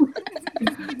 Hey.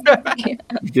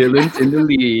 Dylan's in the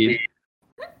lead.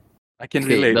 I can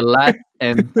Okay, relate. the last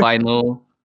and final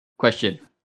question.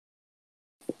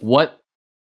 What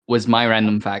was my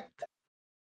random fact?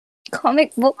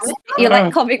 Comic books. You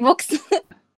like comic books?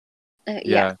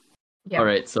 Yeah. Yeah. All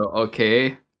right, so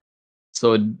okay.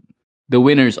 So the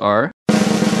winners are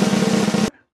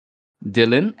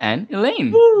Dylan and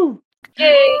Elaine. Woo!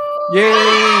 Yay!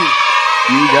 Yay!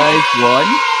 You guys won.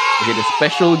 Okay, the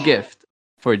special gift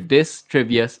for this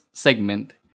trivia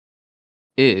segment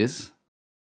is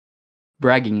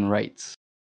bragging rights.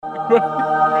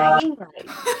 Bragging rights.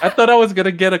 I thought I was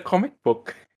gonna get a comic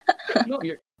book. No,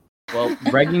 well,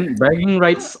 bragging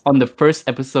rights on the first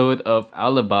episode of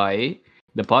Alibi,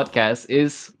 the podcast,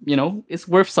 is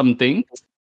worth something.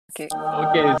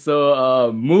 Okay,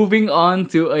 so moving on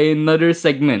to another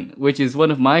segment, which is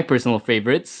one of my personal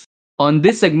favorites. On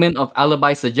this segment of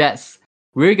Alibi Suggests,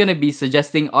 we're gonna be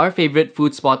suggesting our favorite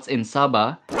food spots in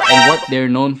Sabah and what they're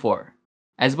known for,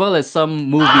 as well as some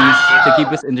movies to keep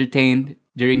us entertained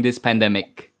during this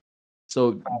pandemic.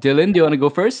 So, Dylan, do you want to go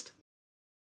first?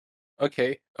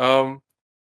 Okay.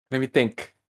 Let me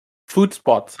think. Food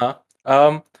spots, huh?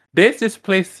 There's this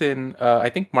place in I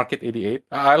think Market 88.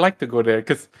 I like to go there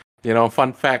because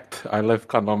fun fact, I love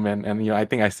Kanomen, and I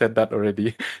think I said that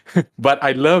already. But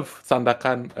I love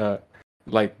Sandakan,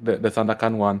 like the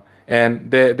Sandakan one, and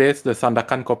there's the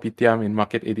Sandakan Kopitiam in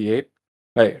Market 88.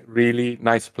 Like really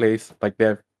nice place. Like they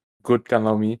have good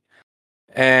kanomi,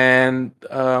 and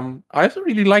I also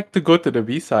really like to go to the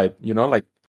B side. Like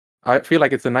I feel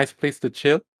like it's a nice place to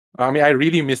chill. I mean, I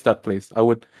really miss that place. I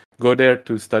would go there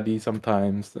to study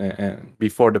sometimes and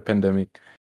before the pandemic.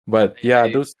 But yeah,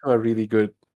 those two are really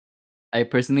good. I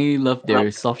personally love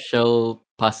their soft shell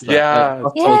pasta, Yeah,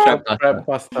 soft shell Yeah. crab crab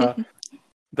pasta. pasta.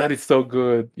 That is so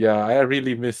good. Yeah, I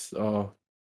really miss. Now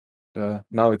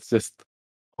it's just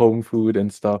home food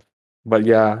and stuff. But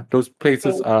yeah, those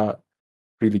places are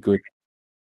really good.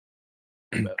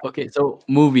 Okay, so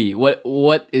movie. What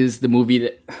is the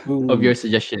movie of Ooh, your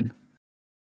suggestion?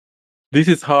 this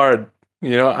is hard.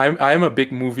 I'm a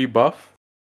big movie buff.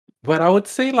 But I would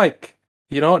say like,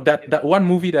 that one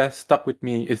movie that stuck with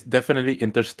me is definitely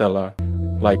Interstellar.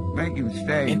 Like Make him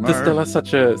stay, Interstellar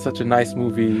such a nice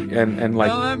movie, and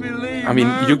like let me leave, I mean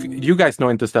you guys know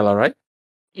Interstellar, right?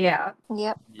 Yeah.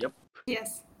 Yep. Yep.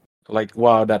 Yes. Like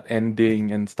wow, that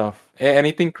ending and stuff.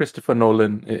 Anything Christopher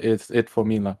Nolan is it for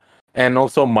me lah. And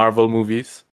also Marvel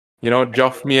movies.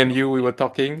 Geoff, me and you, we were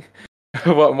talking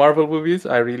about Marvel movies.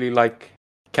 I really like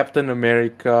Captain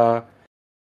America,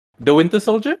 The Winter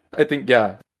Soldier. I think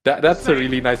yeah, that's a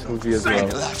really nice movie as well.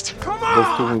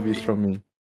 Those two movies from me.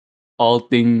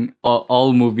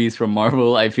 All movies from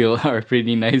Marvel I feel are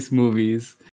pretty nice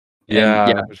movies. And Yeah,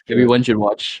 yeah, for sure. everyone should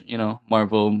watch,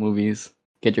 Marvel movies.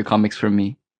 Get your comics from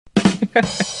me.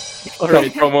 All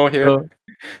right. Promo here. So,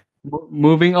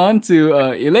 moving on to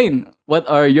Elaine, what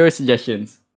are your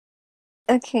suggestions?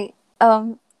 Okay.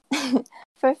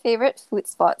 For favorite food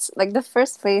spots, like the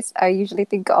first place I usually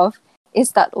think of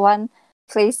is that one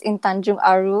place in Tanjung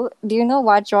Aru. Do you know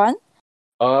Wajon?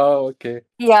 Oh, okay.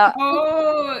 Yeah.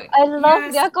 Oh, I love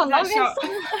yes, their that konramen shop. so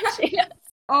much. Yeah.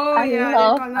 Oh I yeah, their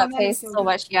love that konramen place is so so good.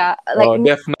 much. Yeah. Oh, they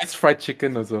have nice fried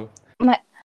chicken also.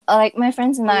 My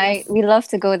friends and I, Yes. we love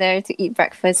to go there to eat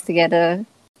breakfast together.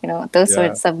 Those Yeah.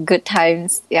 sorts of good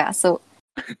times. Yeah. So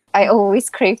I always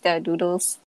crave their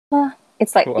noodles.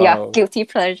 It's like Wow. guilty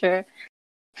pleasure.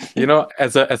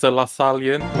 As a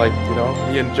Lasalian, like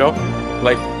me and Joe,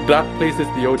 like that place is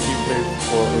the OG place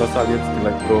for Lasalians to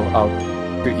like go out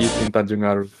to eat in Tanjung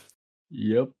Aru.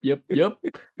 Yep.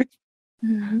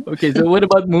 Okay, so what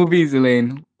about movies,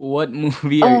 Elaine? What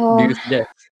movie do Oh, you suggest?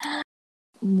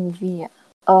 movie.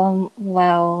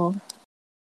 Well,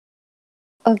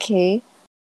 okay.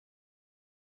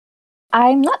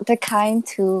 I'm not the kind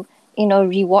to,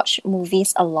 rewatch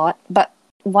movies a lot, but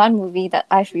one movie that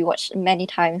I've rewatched many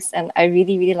times and I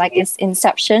really, really like is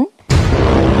Inception.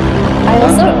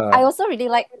 I also really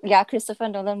like Christopher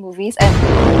Nolan movies, and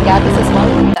this is one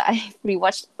movie that I've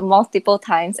rewatched multiple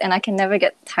times and I can never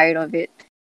get tired of it.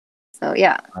 So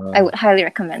I would highly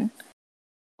recommend.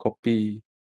 Copy.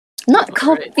 Not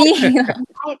All right. copy.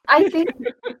 I think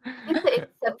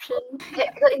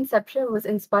the Inception was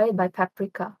inspired by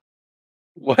Paprika.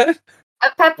 What?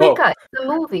 Paprika, the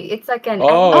movie. It's like an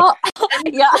Oh,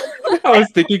 yeah. I was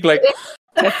thinking like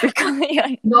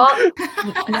not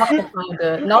the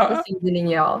powder, not the seasoning,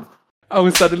 y'all. I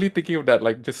was suddenly thinking of that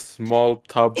like just small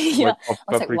tub Yeah. of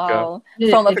I was like, paprika. wow.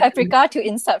 From a paprika to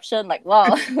Inception, like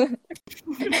wow.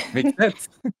 Makes sense.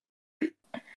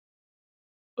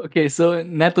 Okay, so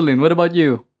Nathelyn, what about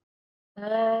you?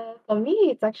 For me,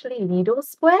 it's actually Lido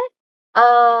Square.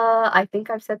 I think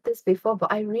I've said this before,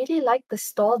 but I really like the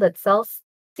stall that sells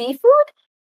seafood.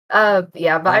 But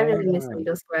I really miss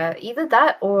Lido Square. Either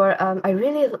that or I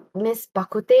really miss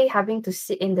Bakute having to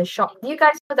sit in the shop. Do you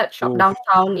guys know that shop Oof.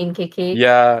 downtown in KK?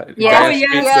 Yeah. Yeah. Oh Gaya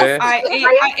Street yes, there. I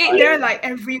ate there like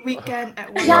every weekend at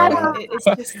one Yeah. point. It's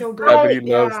just so good. Everybody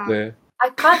loves Yeah. there. I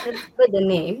can't remember the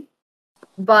name,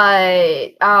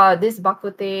 but this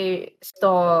bakute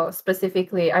store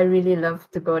specifically, I really love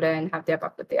to go there and have their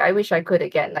bakute. I wish I could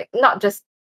again, like not just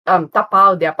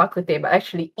tapao their bakute, but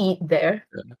actually eat there.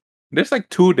 There's like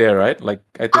two there, right? Like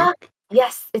I think.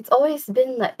 Yes, it's always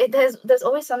been like there's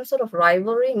always some sort of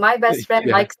rivalry. My best friend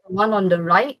Yeah. likes the one on the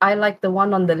right. I like the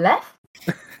one on the left.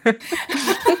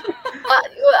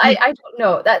 I don't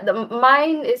know.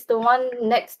 Mine is the one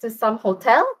next to some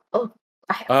hotel. Oh,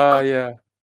 I forgot. Yeah.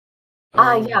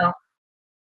 Yeah.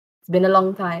 It's been a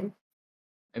long time.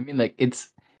 I mean, like, it's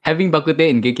having bakute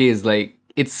in GK is like,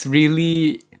 it's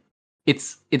really,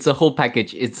 it's a whole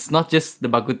package. It's not just the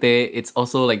bakute, it's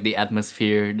also like the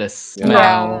atmosphere, the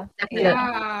smell. Definitely.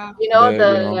 Yeah. You know,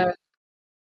 The,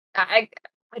 I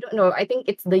I don't know. I think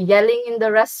it's the yelling in the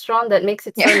restaurant that makes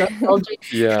it so nostalgic.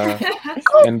 yeah.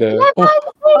 Oh, And the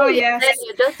Oh And yes. then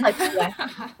you just like, yeah.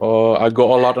 I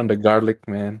go all out on the garlic,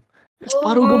 man.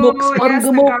 Separuh Oh gemuk, separuh yes,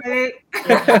 the gemuk. garlic.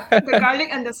 The garlic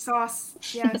and the sauce.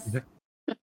 Yes.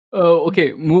 Oh,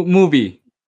 okay. Movie.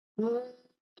 Mm,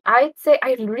 I'd say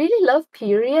I really love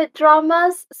period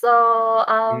dramas. So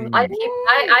I like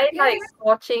Yes.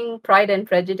 watching Pride and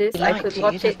Prejudice. I could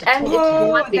watch it, and it's the Oh,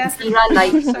 one with that's Kira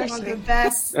Knightley. one of the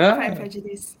best. Ah. Pride and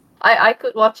Prejudice. I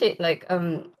could watch it like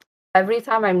every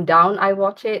time I'm down, I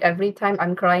watch it. Every time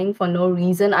I'm crying for no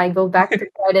reason, I go back to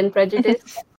Pride and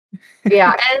Prejudice.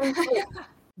 Yeah, and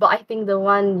but I think the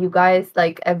one you guys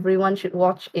like everyone should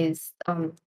watch is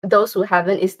those who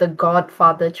haven't is the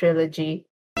Godfather trilogy.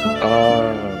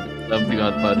 Oh, Love The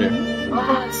Godfather.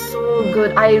 So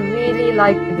good. I really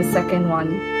liked the second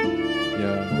one.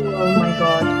 yeah. Oh my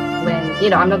god.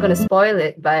 When I'm not gonna spoil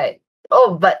it, but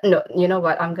no, you know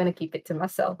what? I'm gonna keep it to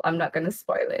myself. I'm not gonna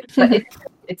spoil it. But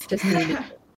it's just really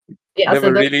good. They Yeah, have so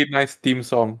a really nice theme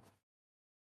song.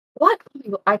 what? Oh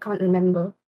my God, I can't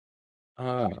remember.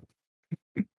 Ah,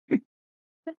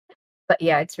 But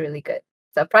yeah, it's really good.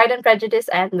 So Pride and Prejudice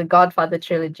and the Godfather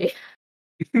trilogy.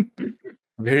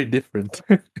 very different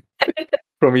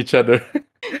from each other.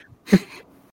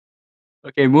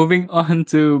 Okay, moving on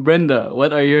to Brenda.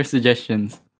 What are your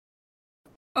suggestions?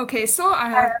 Okay, so I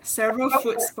have several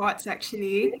food spots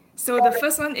actually. So the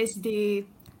first one is the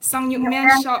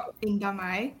Sangyupmian shop in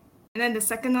Damai. And then the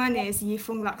second one is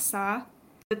Yifeng Laksa.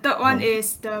 The third one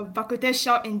is the Bakute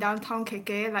shop in downtown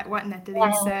KK, like what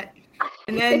Nathelyn said.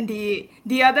 And then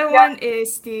the other one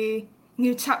is the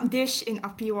New Chap dish in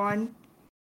Apiwon.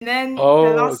 And then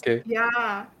the last Okay.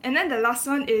 And then the last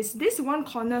one is this one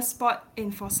corner spot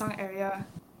in Fosang area.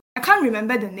 I can't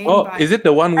remember the name, Oh, but is it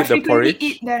the one with I the frequently porridge?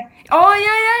 eat there. Oh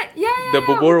yeah. The with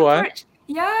bubur the one? porridge.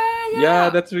 Yeah. Yeah,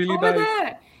 that's really Over nice.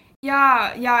 there.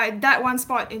 Yeah, that one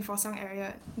spot in Fosang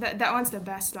area. That one's the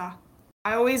best lah.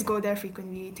 I always go there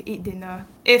frequently to eat dinner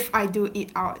if I do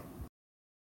eat out.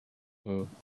 Oh.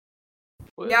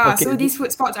 Yeah, Okay. so these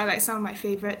food spots are like some of my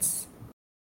favorites.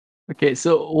 Okay,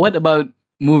 so what about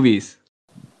movies?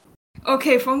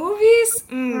 Okay, for movies,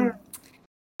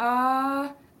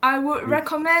 I would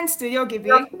recommend Studio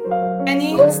Ghibli.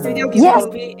 Any Studio Ghibli Yes.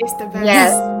 movie is the best.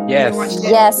 Yes. Yes, Watch it.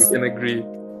 Yes. we can agree.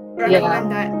 Recommend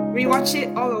that. Rewatch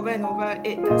it all over and over.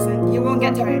 You won't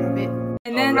get tired of it.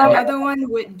 And then Alright. another one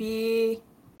would be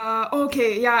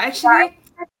actually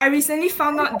I recently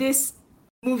found out this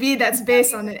movie that's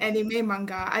based on an anime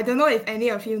manga. I don't know if any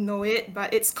of you know it,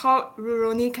 but it's called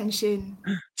Rurouni Kenshin.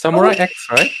 Samurai X,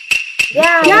 right?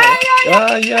 Yeah.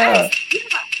 Yeah.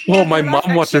 Oh, my the mom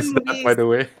live watches action that, movies. by the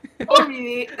way. Oh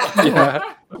really? Yeah.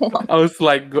 I was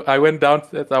like, I went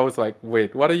downstairs. I was like,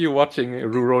 wait, what are you watching?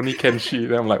 Rurouni Kenshi.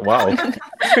 And I'm like, wow.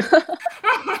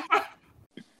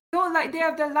 No, like they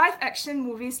have the live action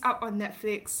movies up on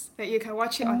Netflix. Like you can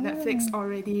watch it on Netflix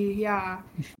already. Yeah.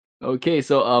 Okay,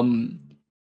 so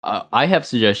I have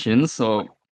suggestions. So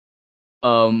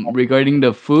regarding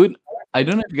the food, I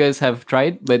don't know if you guys have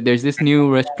tried, but there's this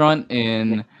new restaurant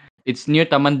it's near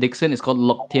Taman Dixon. It's called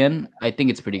Lok Tien. I think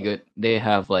it's pretty good. They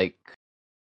have like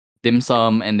dim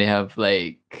sum and they have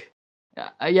like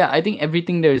I think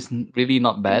everything there is really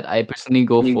not bad. I personally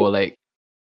go for like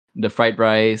the fried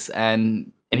rice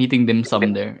and anything dim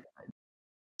sum there.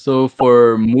 So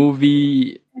for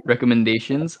movie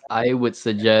recommendations, I would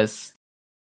suggest,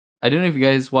 I don't know if you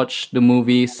guys watched the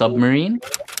movie Submarine.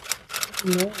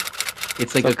 No.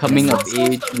 It's like a coming of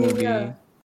age movie. familiar.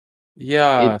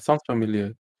 Yeah, sounds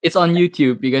familiar. It's on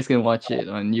YouTube. You guys can watch it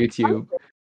on YouTube.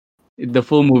 The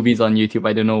full movie's on YouTube.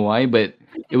 I don't know why, but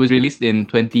it was released in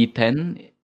 2010.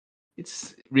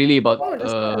 It's really about Oh, that's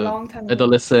quite a long time ago.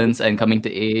 adolescence and coming to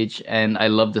age, and I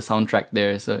love the soundtrack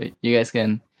there. So you guys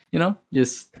can,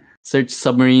 just search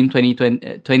Submarine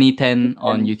 2010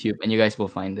 on YouTube, and you guys will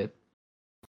find it.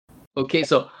 Okay,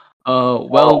 so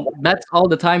that's all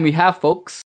the time we have,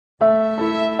 folks.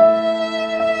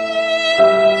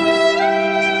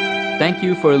 Thank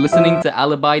you for listening to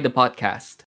Alibi, the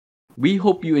podcast. We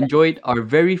hope you enjoyed our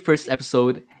very first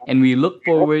episode, and we look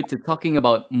forward to talking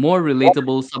about more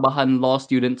relatable Sabahan law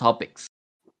student topics.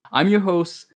 I'm your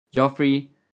host, Geoffery.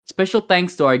 Special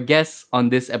thanks to our guests on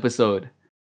this episode.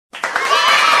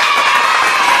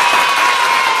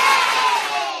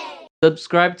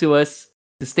 Subscribe to us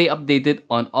to stay updated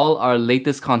on all our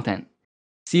latest content.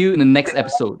 See you in the next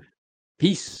episode.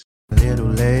 Peace. A little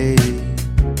late.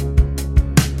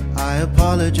 I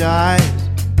apologize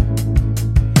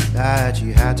that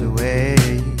you had to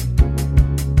wait.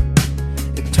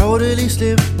 It totally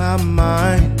slipped my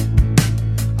mind.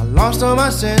 I lost all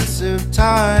my sense of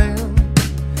time.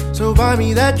 So buy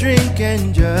me that drink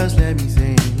and just let me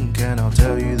think, and I'll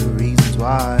tell you the reasons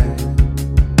why.